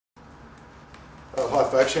Hi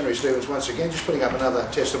folks, Henry Stevens once again, just putting up another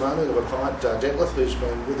testimonial of a client, Detlef, who's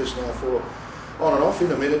been with us now for on and off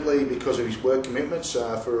intermittently because of his work commitments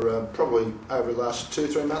for probably over the last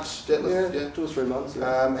 2-3 months, Detlef? Yeah, 2 or 3 months.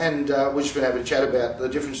 Yeah. We've just been able to chat about the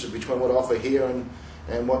differences between what I offer here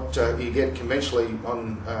and what you get conventionally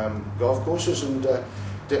on golf courses, and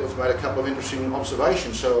Detlef made a couple of interesting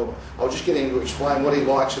observations, so I'll just get him to explain what he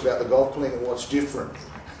likes about the golf clinic and what's different.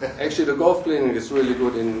 Actually, the golf clinic is really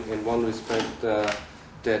good in one respect,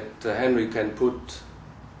 that Henry can put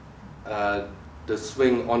the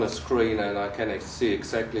swing on a screen and I can see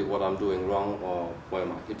exactly what I'm doing wrong or where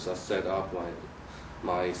my hips are set up,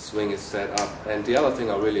 my swing is set up. And the other thing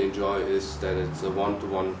I really enjoy is that it's a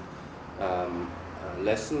one-to-one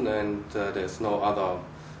lesson, and there's no other,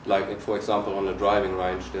 like for example on a driving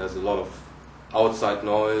range there's a lot of outside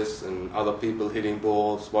noise and other people hitting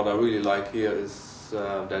balls. What I really like here is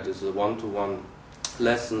that is a one-to-one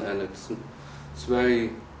lesson, and it's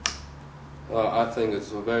very, I think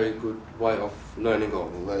it's a very good way of learning golf.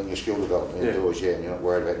 Learning your skill development indoors, yeah, and you're not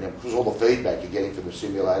worried about it. Because all the feedback you're getting from the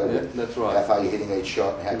simulator, yeah, that's right. How far you're hitting each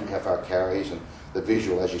shot, and how far it carries, and the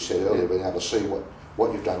visual, as you said earlier, being able to see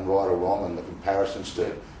what you've done right or wrong, and the comparisons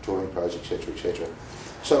to touring pros, etc., etc.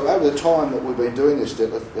 So over the time that we've been doing this,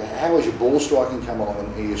 Detlef, how has your ball striking come along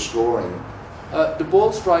and your scoring? The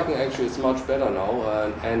ball striking actually is much better now,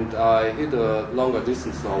 and I hit a longer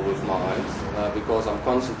distance now with my irons because I'm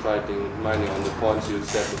concentrating mainly on the points you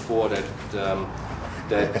said before, that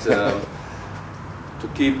to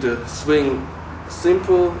keep the swing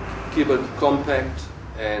simple, keep it compact,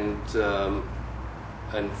 and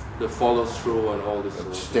the follow through and all this.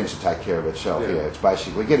 It tends to take care of itself. Yeah, it's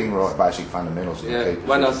basically getting right basic fundamentals. Yeah,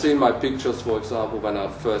 when I see my pictures, for example, when I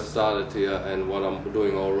first started here and what I'm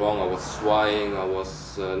doing all wrong, I was swaying, I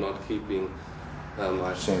was not keeping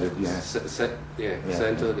my centered.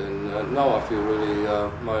 Centered, and now I feel really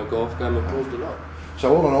my golf game improved a lot.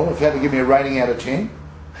 So all in all, if you had to give me a rating out of 10,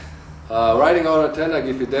 rating out of 10, I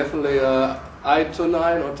give you definitely 8 to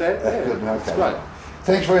 9 or 10. Yeah, okay. That's great.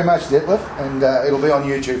 Thanks very much, Detlef, and it'll be on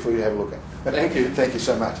YouTube for you to have a look at. Thank you. Thank you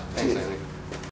so much. Thanks, Andy.